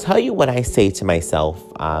I'll tell you what I say to myself.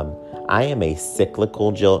 I am a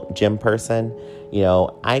cyclical gym person.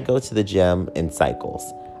 I go to the gym in cycles.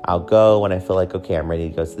 I'll go when I feel like, okay, I'm ready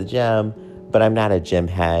to go to the gym, but I'm not a gym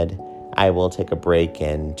head. I will take a break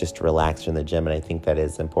and just relax from the gym, and I think that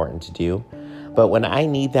is important to do. But when I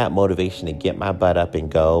need that motivation to get my butt up and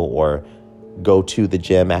go, or go to the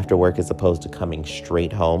gym after work as opposed to coming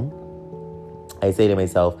straight home, I say to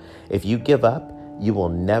myself, if you give up, you will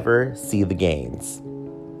never see the gains.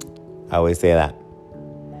 I always say that.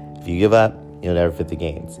 If you give up, you'll never fit the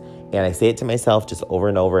gains. And I say it to myself just over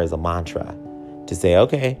and over as a mantra to say,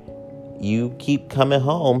 okay, you keep coming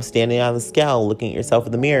home, standing on the scale, looking at yourself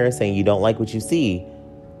in the mirror, saying you don't like what you see.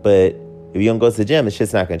 But if you don't go to the gym, it's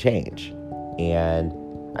just not going to change. And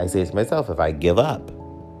I say to myself, if I give up,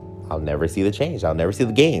 I'll never see the change. I'll never see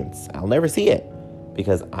the gains. I'll never see it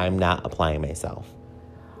because I'm not applying myself.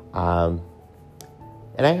 And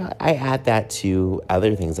I add that to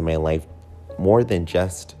other things in my life more than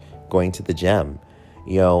just going to the gym.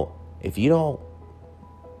 If you don't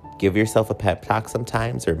give yourself a pep talk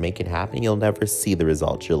sometimes or make it happen, you'll never see the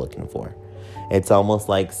results you're looking for. It's almost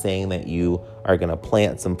like saying that you are going to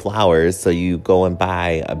plant some flowers, so you go and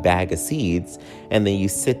buy a bag of seeds, and then you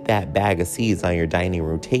sit that bag of seeds on your dining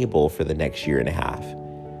room table for the next year and a half.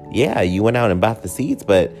 Yeah, you went out and bought the seeds,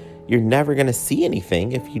 but you're never going to see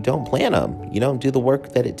anything if you don't plant them. You don't do the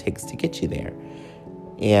work that it takes to get you there.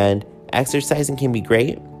 And exercising can be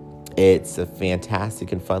great. It's a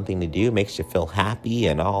fantastic and fun thing to do. It makes you feel happy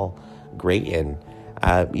and all great. And,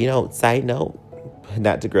 side note,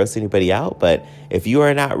 not to gross anybody out, but if you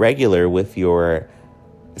are not regular with your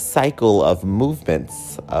cycle of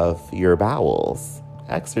movements of your bowels,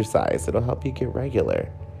 exercise. It'll help you get regular.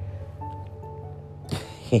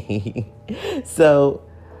 So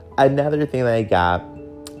another thing that I got,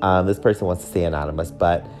 this person wants to stay anonymous,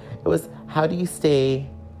 but it was, how do you stay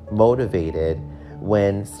motivated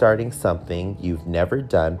when starting something you've never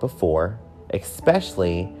done before,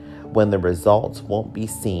 especially when the results won't be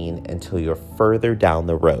seen until you're further down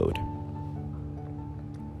the road?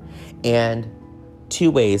 And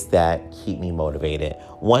two ways that keep me motivated.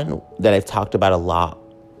 One that I've talked about a lot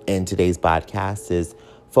in today's podcast is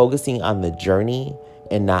focusing on the journey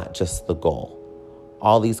and not just the goal.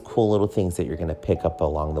 All these cool little things that you're going to pick up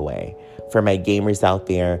along the way. For my gamers out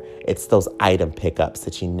there, it's those item pickups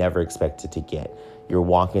that you never expected to get. You're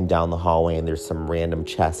walking down the hallway and there's some random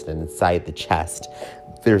chest, and inside the chest,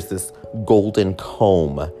 there's this golden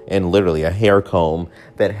comb, and literally a hair comb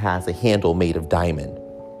that has a handle made of diamond.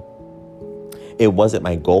 It wasn't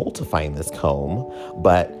my goal to find this comb,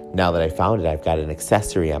 but now that I found it, I've got an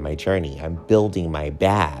accessory on my journey. I'm building my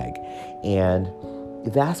bag, and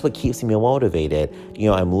that's what keeps me motivated.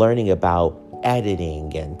 I'm learning about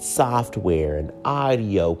editing and software and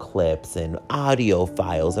audio clips and audio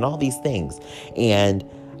files and all these things. And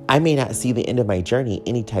I may not see the end of my journey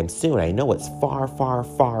anytime soon. I know it's far, far,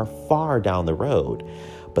 far, far down the road.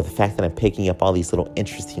 But the fact that I'm picking up all these little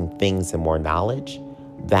interesting things and more knowledge,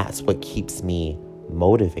 that's what keeps me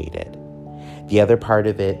motivated. The other part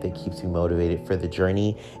of it that keeps me motivated for the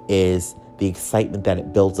journey is the excitement that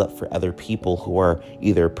it builds up for other people who are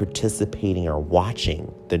either participating or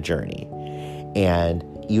watching the journey. And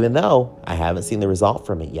even though I haven't seen the result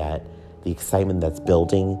from it yet, the excitement that's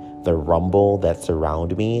building, the rumble that's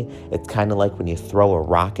around me, it's kind of like when you throw a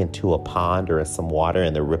rock into a pond or some water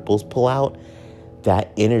and the ripples pull out.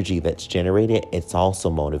 that energy that's generated, it's also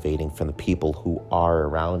motivating from the people who are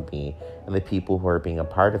around me and the people who are being a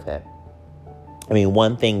part of it. I mean,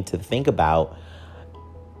 one thing to think about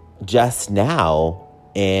just now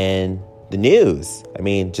in the news, I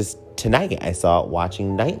mean, just tonight I saw it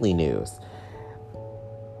watching nightly news.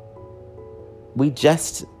 We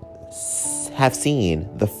just have seen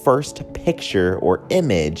the first picture or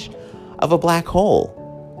image of a black hole.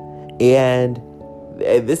 And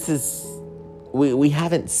this is, we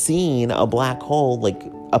haven't seen a black hole, like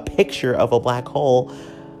a picture of a black hole,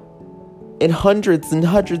 in hundreds and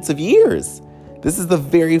hundreds of years. This is the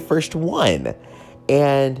very first one.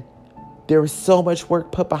 And there was so much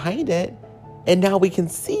work put behind it. And now we can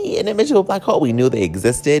see an image of a black hole. We knew they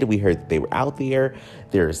existed. We heard they were out there.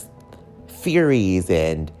 There's theories,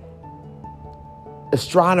 and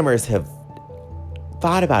astronomers have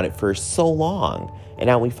thought about it for so long. And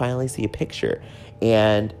now we finally see a picture.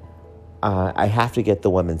 And I have to get the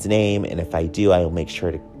woman's name. And if I do, I will make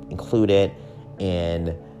sure to include it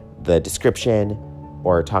in the description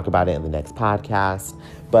or talk about it in the next podcast.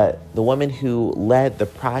 But the woman who led the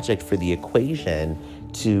project for the equation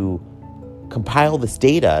to compile this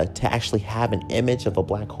data to actually have an image of a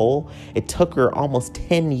black hole, it took her almost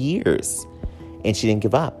 10 years. And she didn't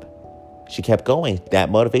give up. She kept going. That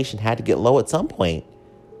motivation had to get low at some point,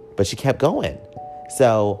 but she kept going.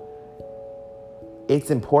 So it's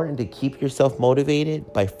important to keep yourself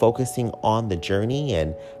motivated by focusing on the journey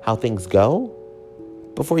and how things go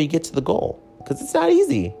before you get to the goal. Because it's not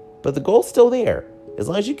easy, but the goal's still there. As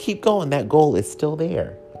long as you keep going, that goal is still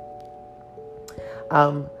there.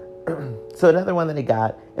 So another one that I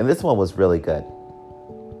got, and this one was really good.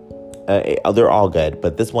 They're all good,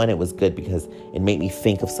 but this one, it was good because it made me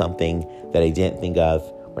think of something that I didn't think of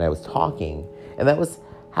when I was talking. And that was,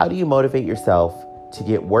 how do you motivate yourself to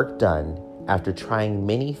get work done after trying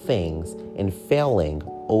many things and failing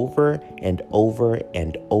over and over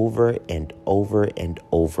and over and over and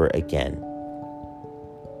over again?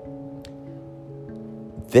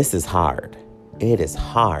 This is hard. It is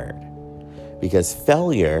hard because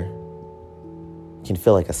failure can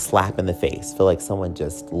feel like a slap in the face, feel like someone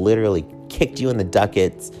just literally kicked you in the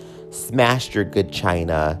ducats, smashed your good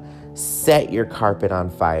china, set your carpet on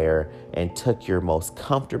fire, and took your most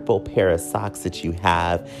comfortable pair of socks that you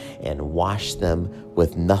have and washed them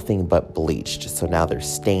with nothing but bleach. So now they're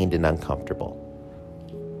stained and uncomfortable.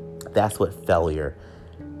 That's what failure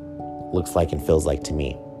looks like and feels like to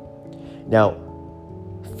me. Now,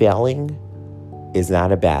 failing is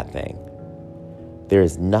not a bad thing. There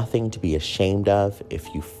is nothing to be ashamed of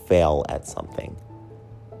if you fail at something.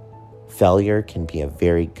 Failure can be a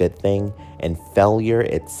very good thing, and failure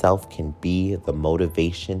itself can be the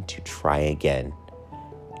motivation to try again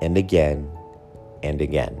and again and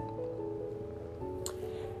again.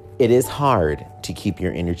 It is hard to keep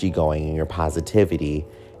your energy going and your positivity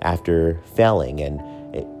after failing, and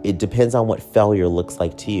it depends on what failure looks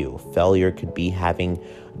like to you. Failure could be having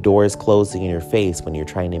doors closing in your face when you're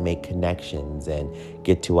trying to make connections and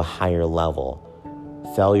get to a higher level.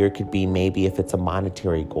 Failure could be maybe if it's a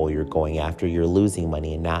monetary goal you're going after, you're losing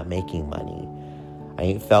money and not making money. I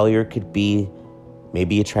think failure could be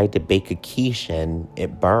maybe you tried to bake a quiche and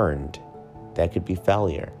it burned. That could be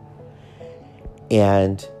failure.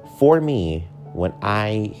 And for me, when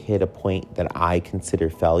I hit a point that I consider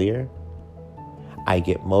failure, I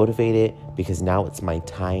get motivated because now it's my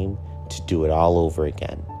time to do it all over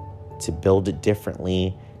again, to build it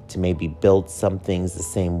differently, to maybe build some things the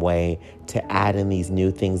same way, to add in these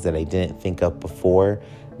new things that I didn't think of before.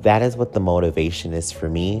 That is what the motivation is for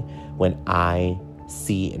me when I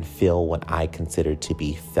see and feel what I consider to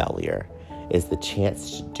be failure, is the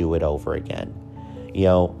chance to do it over again. You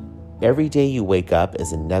know, every day you wake up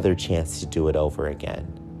is another chance to do it over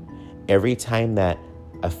again. Every time that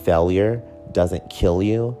a failure doesn't kill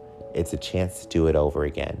you, it's a chance to do it over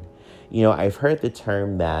again. You know, I've heard the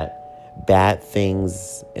term that bad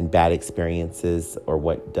things and bad experiences, or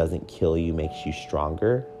what doesn't kill you, makes you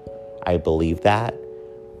stronger. I believe that.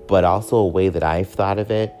 But also a way that I've thought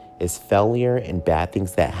of it is failure and bad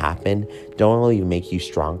things that happen don't only make you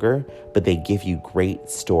stronger, but they give you great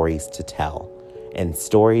stories to tell. And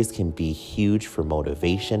stories can be huge for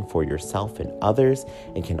motivation for yourself and others,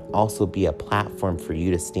 and can also be a platform for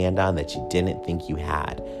you to stand on that you didn't think you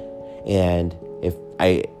had. And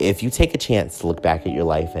if you take a chance to look back at your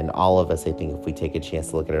life, and all of us, I think, if we take a chance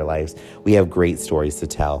to look at our lives, we have great stories to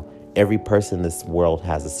tell. Every person in this world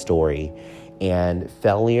has a story, and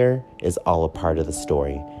failure is all a part of the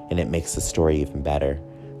story, and it makes the story even better.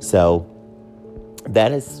 So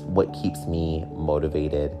that is what keeps me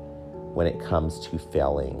motivated when it comes to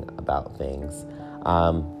failing about things.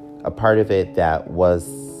 a part of it that was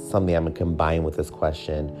something I'm going to combine with this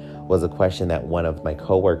question was a question that one of my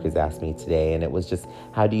coworkers asked me today. And it was just,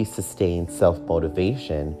 how do you sustain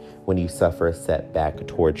self-motivation when you suffer a setback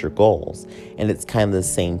towards your goals? And it's kind of the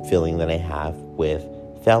same feeling that I have with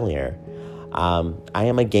failure. I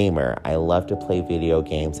am a gamer. I love to play video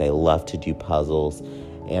games. I love to do puzzles,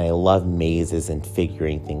 and I love mazes and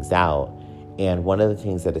figuring things out. And one of the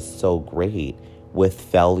things that is so great with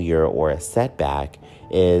failure or a setback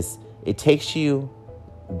is it takes you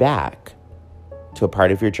back to a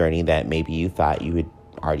part of your journey that maybe you thought you had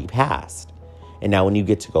already passed. And now when you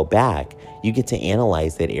get to go back, you get to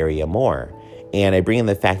analyze that area more. And I bring in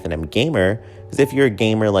the fact that I'm a gamer, because if you're a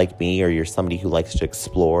gamer like me, or you're somebody who likes to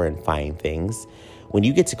explore and find things, when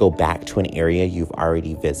you get to go back to an area you've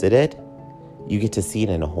already visited, you get to see it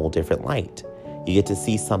in a whole different light. You get to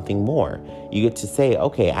see something more. You get to say,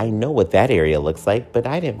 okay, I know what that area looks like, but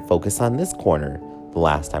I didn't focus on this corner the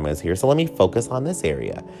last time I was here, so let me focus on this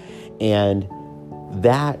area. And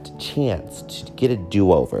that chance to get a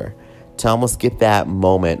do-over, to almost get that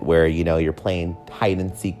moment where, you're playing hide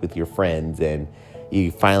and seek with your friends and you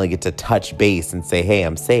finally get to touch base and say, hey,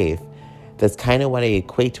 I'm safe. That's kind of what I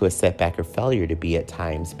equate to a setback or failure to be at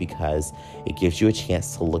times, because it gives you a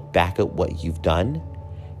chance to look back at what you've done,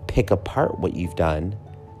 pick apart what you've done,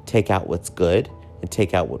 take out what's good and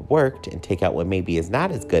take out what worked, and take out what maybe is not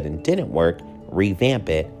as good and didn't work, revamp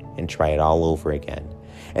it, and try it all over again.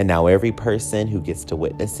 And now every person who gets to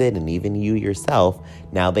witness it, and even you yourself,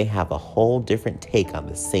 now they have a whole different take on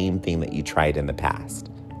the same thing that you tried in the past.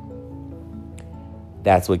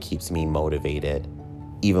 That's what keeps me motivated,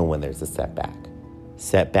 even when there's a setback.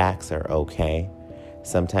 Setbacks are okay.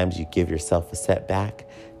 Sometimes you give yourself a setback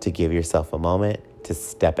to give yourself a moment to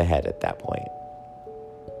step ahead at that point.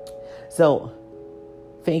 So,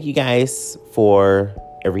 thank you guys for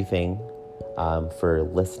everything, for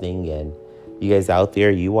listening. And you guys out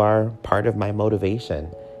there, you are part of my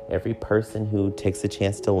motivation. Every person who takes a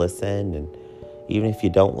chance to listen, and even if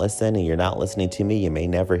you don't listen and you're not listening to me, you may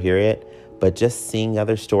never hear it, but just seeing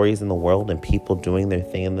other stories in the world and people doing their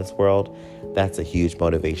thing in this world, that's a huge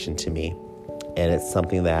motivation to me. And it's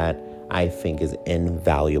something that I think is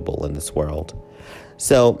invaluable in this world.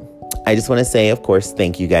 So I just want to say, of course,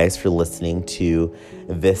 thank you guys for listening to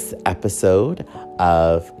this episode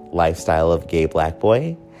of Lifestyle of Gay Black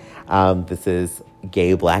Boy. This is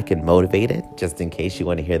Gay, Black, and Motivated, just in case you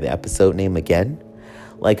want to hear the episode name again.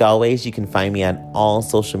 Like always, you can find me on all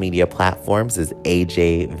social media platforms as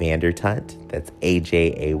AJ Vandertunt. That's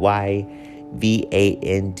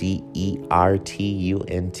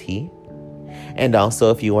AJAYVANDERTUNT. And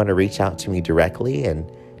also, if you want to reach out to me directly and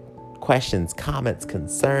questions, comments,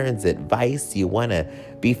 concerns, advice, you want to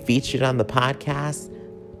be featured on the podcast,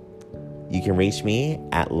 you can reach me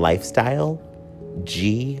at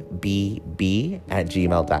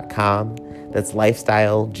lifestylegbb@gmail.com. That's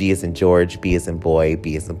lifestyle, G as in George, B as in boy,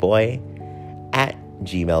 B as in boy, at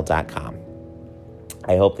gmail.com.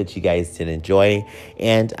 I hope that you guys did enjoy,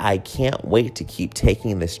 and I can't wait to keep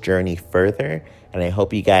taking this journey further, and I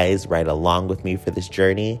hope you guys ride along with me for this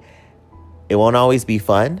journey. It won't always be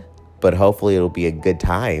fun, but hopefully it'll be a good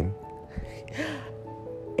time.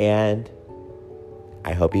 And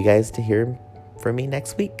I hope you guys to hear from me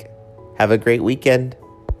next week. Have a great weekend.